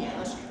need to. Yeah,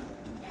 that's good.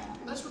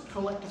 That's what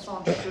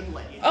Collectathon should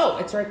let you do. Oh,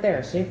 it's right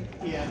there, see?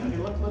 Yeah, okay,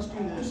 let's do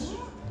this. Do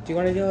you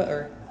want to do it,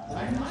 or...?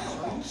 I don't know, I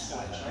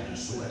can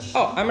switch.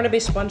 Oh, I'm gonna be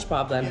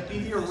SpongeBob then. Yeah, be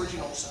the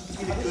original,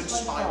 be the good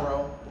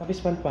Spyro. I'll be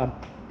SpongeBob.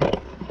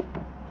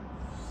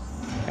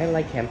 I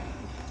like him.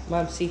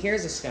 Mom, see,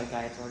 here's a skunk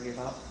I told you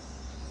about.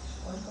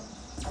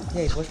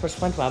 Yeah, he's voiced by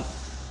SpongeBob.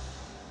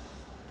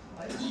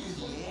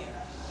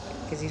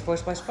 Because he's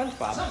voiced by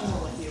SpongeBob. Something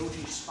more like the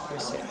OG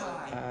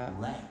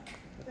Spyro.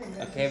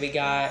 Okay, we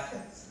got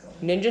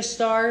Ninja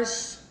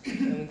Stars,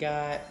 and we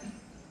got...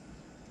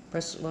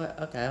 Press what?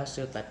 Okay, I'll see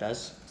what that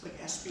does. It's like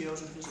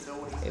Espio's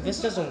invisibility. If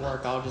this doesn't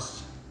work, I'll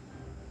just...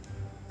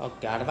 Oh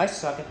god, if I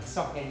suck, it's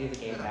not gonna do the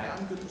game Okay, back.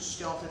 I'm good with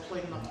stealth. I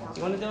played enough Arkham.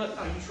 You wanna do it?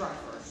 No, you try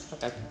first.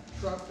 Okay.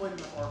 Try playing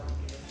enough Arkham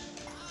games.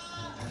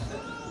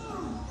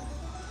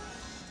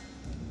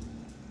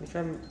 Which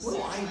one? What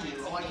do I do?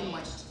 Oh, I can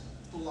like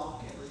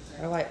block everything.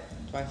 How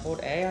do I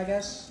hold A, I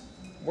guess?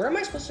 Where am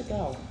I supposed to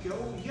go? Go.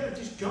 You gotta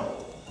just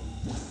go.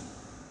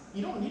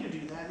 You don't need to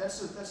do that.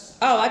 That's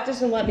Oh, that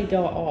doesn't let me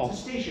go at all. it's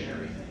a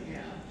stationary thing.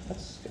 Yeah.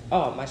 That's...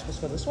 Oh, am I supposed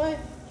to go this way?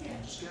 Yeah,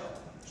 just go.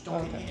 Just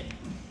don't get Okay. hit.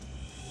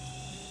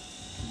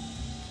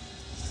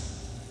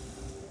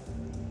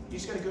 You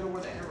just gotta go to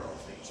where the arrow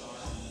things are.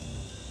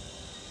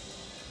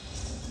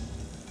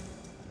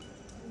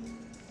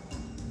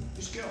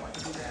 Just go. I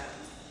can do that.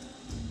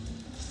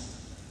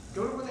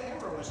 Go to where the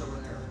arrow is over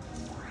there.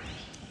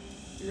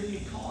 You're gonna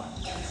get caught.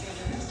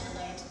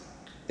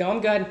 No,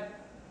 I'm good.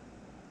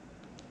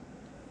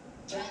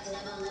 Threat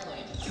level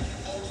lowered.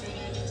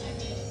 Intruder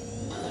detected.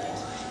 Alert.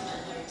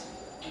 Alert.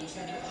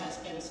 Intruder has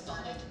been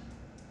spotted.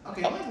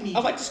 Okay, let me.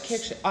 Oh, I just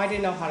kicked shit. I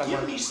didn't know how to Give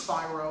work. me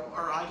Spyro,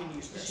 or I can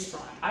use this.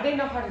 Fine. I didn't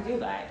know how to do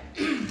that.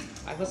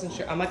 I wasn't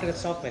sure. I'm not good at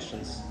self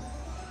missions.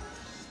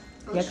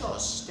 Oh, Yep. it's got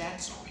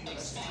stats on here.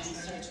 That's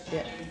interesting.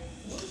 Yeah.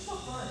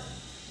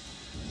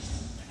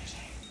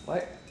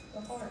 What? I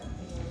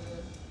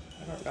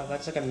don't know.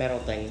 That's like a metal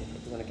thing.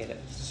 If you want to get it,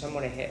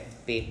 someone to hit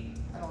B.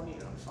 I don't need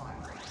it. I'm fine.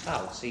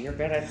 Oh, so you're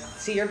better.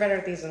 See, you're better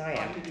at these than I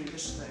I am. can do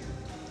this thing.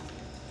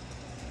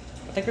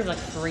 I think there's like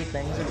 3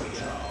 things.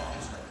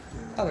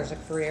 Oh, there's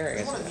like 3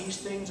 areas. It's one of these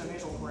things. I may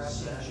as well grab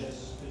that.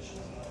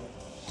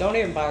 Don't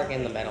even bother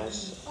getting the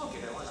medals. Okay,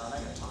 why not? I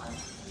got time.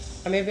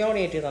 I mean, we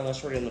only do that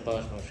unless we're doing the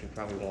bonus, which we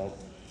probably won't.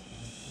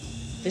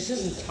 This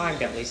isn't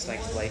timed, at least,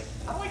 thankfully.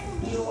 I like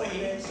the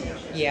way.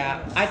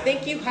 Yeah, I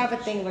think you have a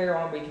thing later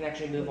on where you can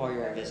actually move while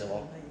you're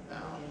invisible.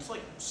 It's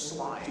like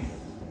slide.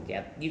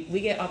 Yeah, we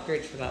get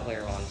upgrades for that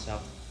later on, so.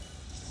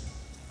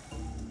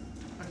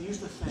 I've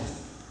used the thing.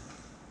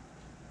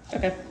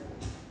 Okay.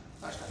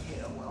 I just got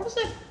hit. Oh well. What is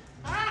that?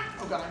 Ah!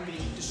 Oh god, I'm getting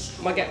Oh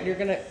destroyed. my god, you're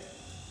gonna...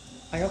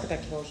 I don't think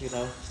that kills you,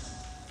 though.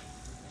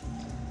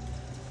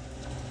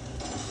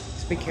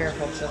 Just be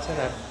careful, because that's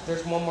gonna...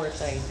 There's one more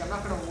thing. I'm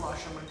not gonna rush.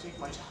 I'm gonna take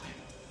my time.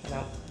 I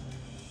know.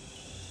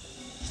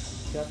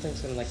 The other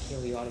thing's gonna, like,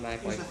 heal you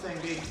automatically. Here's the thing,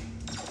 big.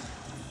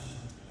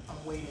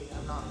 I'm waiting.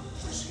 I'm not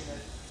risking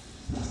it.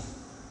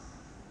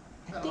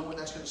 I don't know when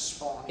that's gonna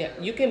spawn. Yeah,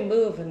 either. you can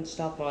move and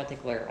stuff, I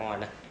think, later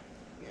on. Yeah,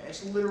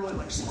 it's literally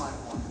like slime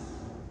one.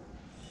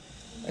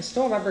 I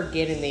still remember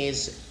getting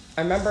these.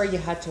 I remember you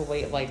had to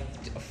wait, like,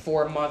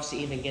 4 months to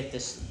even get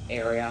this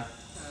area.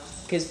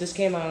 Because this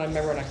came out, I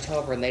remember, in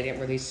October, and they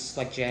didn't release,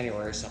 like,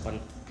 January or something.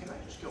 Can I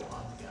just go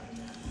up? Yeah, I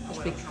can. Oh, Just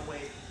wait, be- I'm trying to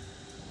wait.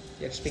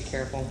 Yeah, just be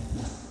careful.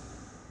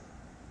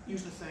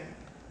 Use the thing.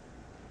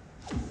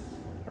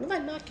 How did I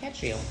not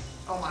catch you?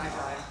 Oh my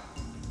god.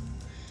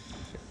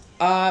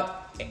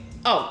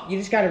 Oh, you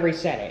just gotta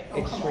reset it. Oh,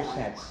 It just come on.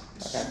 resets.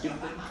 Okay.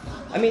 Stupid.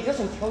 I mean, it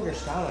doesn't kill your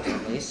Skylanders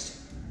at least.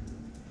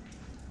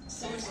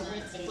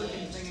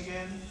 Flipping thing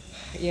again.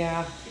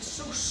 Yeah, It's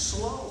so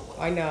slow.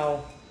 I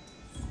know.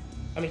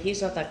 I mean,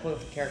 he's not that cool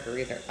of a character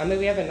either. I mean,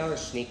 we have another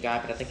sneak guy,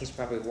 but I think he's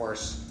probably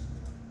worse.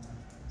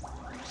 So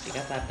you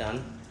got that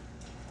done.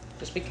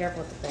 Just be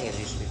careful with the thing, you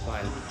should be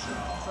fine. I'm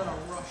trying to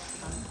rush.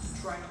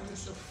 I'm trying to do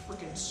so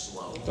freaking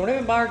slow. Don't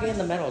even bother getting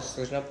the medals,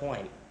 there's no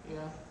point.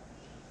 Yeah.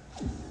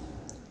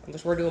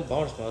 Unless we're doing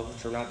bonus mode,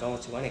 which we're not going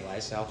to anyway,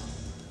 so.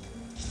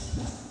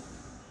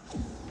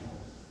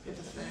 Hit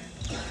the thing.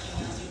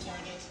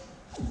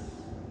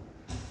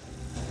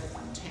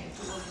 Tank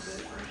a little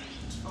bit.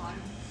 It's fine.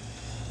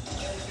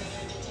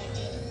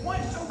 What?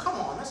 Oh, come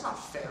on. That's not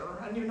fair.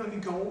 I didn't even know you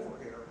could go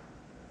over here.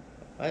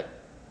 What?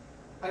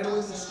 I gotta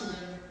lose the stupid.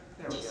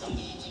 There we go.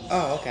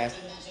 Oh, okay.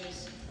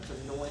 That's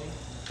annoying.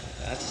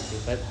 That's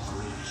stupid.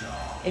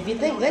 If you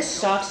think this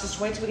sucks, just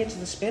wait till we get to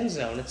the spin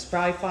zone. It's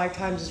probably 5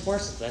 times as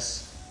worse as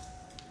this.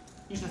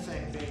 Use the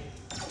thing, B.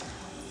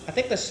 I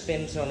think the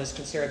spin zone is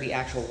considered the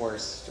actual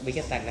worst. We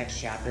get that next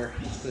chapter.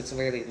 It's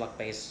really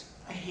luck-based.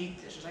 I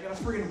hate this. I gotta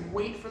friggin'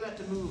 wait for that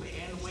to move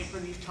and wait for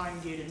these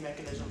time-gated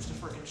mechanisms to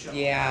friggin' show up.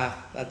 Yeah,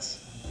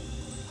 that's...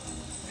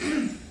 I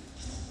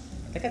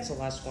think that's the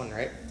last one,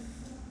 right?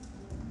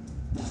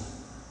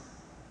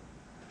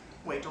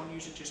 Wait, don't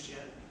use it just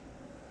yet.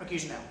 Okay,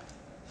 use it now.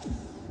 You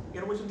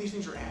gotta wait till these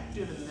things are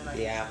active and then I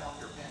Yeah. can walk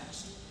your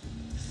past.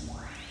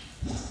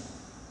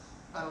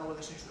 I don't know where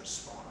this thing's gonna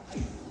spawn on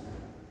me.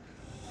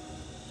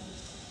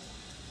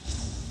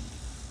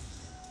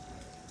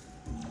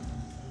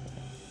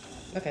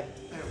 Okay.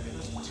 There we go.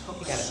 This took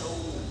You got it. so...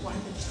 Why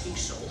did it take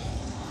so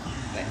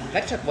long?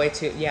 That took way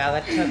too... Yeah,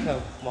 that took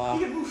a while.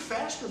 You could move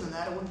faster than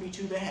that, it wouldn't be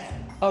too bad.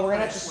 Oh, we're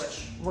gonna Alright, have to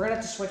switch. We're gonna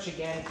have to switch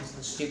again because of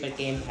the stupid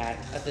gamepad.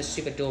 The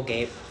stupid dual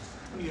gate.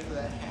 What do you get for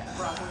that hat,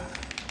 probably?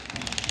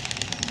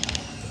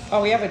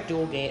 Oh, we have a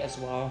dual gate as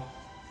well.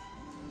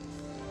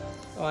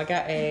 Oh, I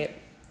got a...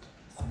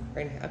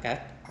 Okay,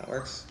 that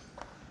works.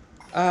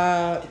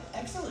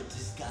 Excellent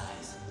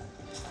disguise.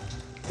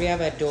 We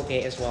have a dual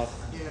gate as well.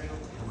 Yeah, you gotta go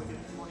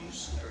get more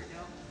use. There we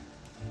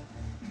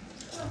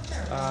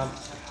go.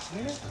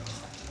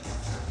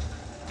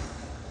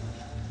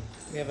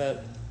 We have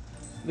a...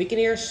 We can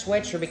either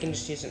switch or we can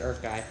just use an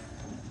Earth guy.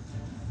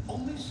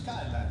 Only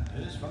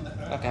Skylanders from the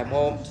Earth. Okay,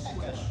 well...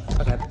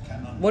 Okay.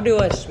 We'll do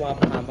a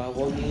swap combo.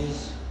 We'll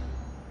use...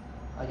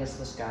 I guess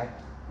this guy.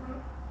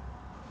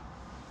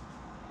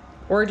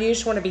 Or do you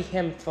just want to be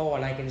him full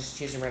and I can just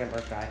choose a random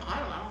Earth guy? I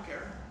don't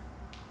care.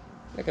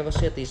 Okay, we'll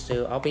see what these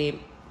two. I'll be...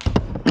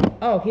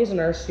 Oh, he's an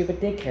Earth stupid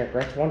dig character.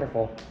 That's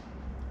wonderful.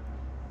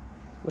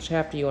 Which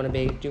half do you want to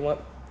be? Do you want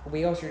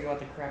wheels or do you want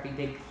the crappy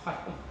dig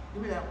pile?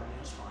 Give me that one,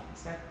 that's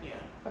fine. Yeah.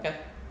 Okay.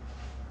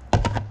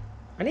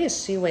 I need to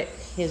see what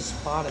his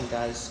bottom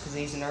does, because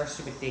he's an Earth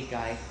stupid dig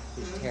guy.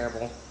 He's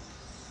terrible.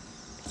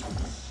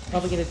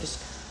 Probably get a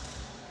disc...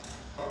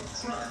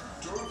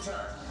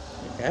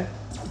 Okay.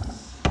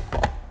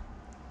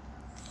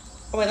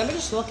 Oh wait, let me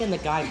just look in the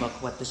guidebook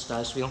what this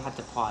does so we don't have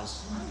to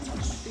pause.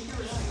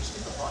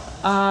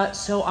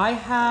 So I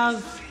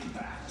have...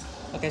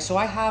 Okay, so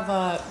I have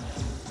a...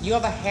 You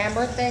have a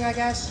hammer thing, I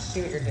guess?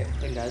 See what your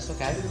thing does,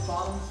 okay. Do the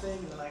bottom thing,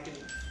 and then I can...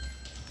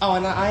 Oh,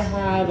 and I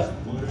have...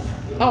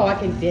 Oh, I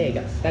can dig.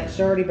 That's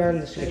already better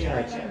than the stupid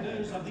turrets.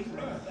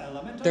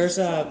 There's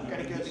a...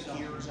 Gotta get the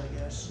gears, I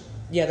guess.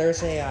 Yeah,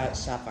 there's a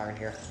sapphire in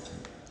here.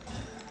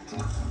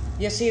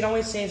 Yeah, see, it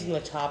only saves in the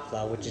top,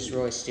 though, which is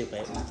really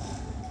stupid.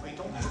 Wait,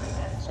 don't do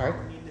that. Sorry?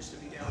 We need this to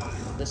be down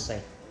here. This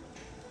thing.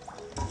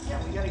 Yeah,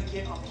 we gotta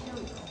get up here,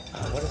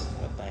 though.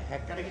 What the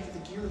heck? Gotta get to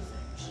the gear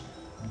things.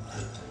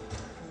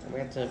 We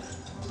have to...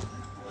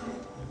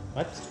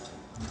 What?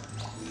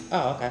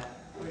 Oh, okay.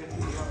 We gotta do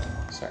the other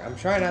one. Sorry, I'm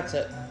trying not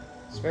to...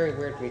 It's very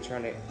weird me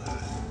trying to...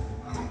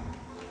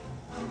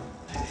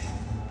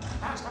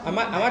 Ah, stop I'm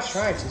moving not that.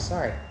 trying to,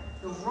 sorry.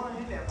 You're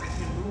running into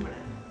everything and moving it.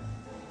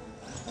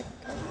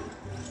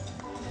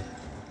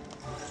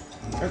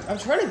 I'm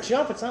trying to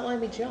jump, it's not letting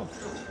me jump.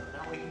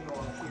 Now we can go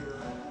up here.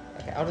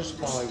 Okay, I'll just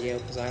follow you,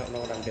 because I don't know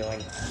what I'm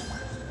doing.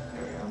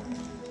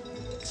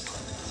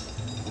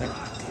 There we go.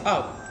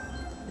 Oh!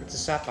 It's a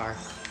sapphire.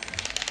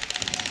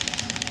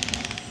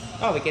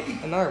 Oh, we get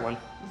another one.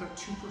 With a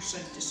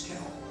 2%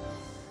 discount.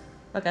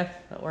 Okay,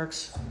 that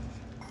works.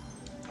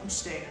 I'm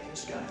staying in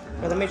this guy for now.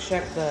 Well, let me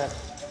check the...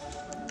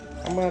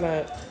 I'm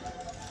gonna...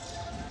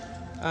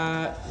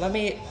 let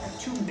me... I have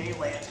 2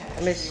 melee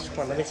attacks.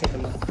 Let me take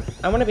them.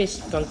 I want to be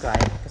skunk guy,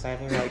 because I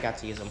haven't really got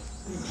to use him.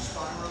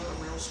 Spyro,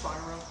 the real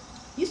Spyro.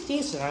 He's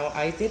decent.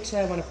 I did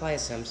say I want to play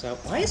as him, so...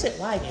 Why is it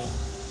lagging?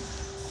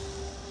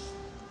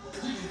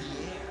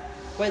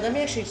 Wait, let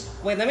me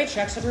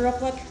check something real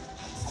quick.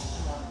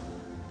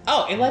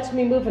 Oh, it lets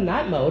me move in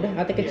that mode.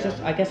 I think it's just...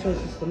 I guess it was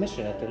just the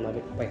mission that didn't let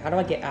me... Wait, how do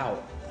I get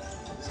out?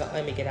 It's not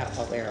letting me get out.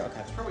 Oh, there,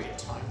 okay. It's probably a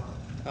timer.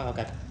 Oh,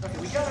 okay. Okay,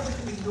 we got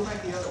everything. We can go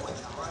back the other way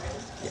now,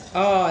 right?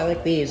 Oh, I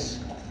like these.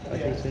 I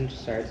like these ninja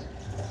stars.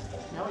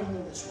 Now we can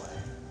go this way.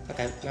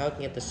 Okay, now I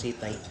can get the seat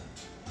thing.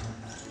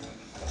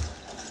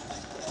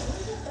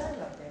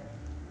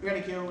 We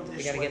gotta go this way.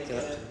 We gotta get to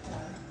it.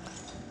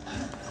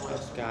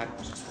 Oh god.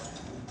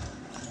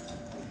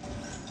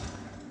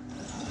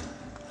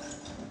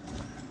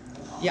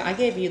 Yeah, I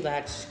gave you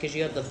that because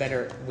you have the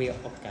better wheel.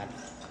 Oh god.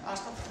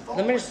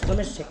 Let me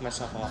just take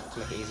myself off to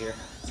make it easier.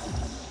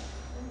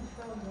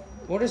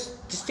 We'll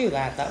just do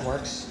that. That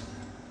works.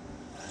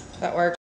 That works.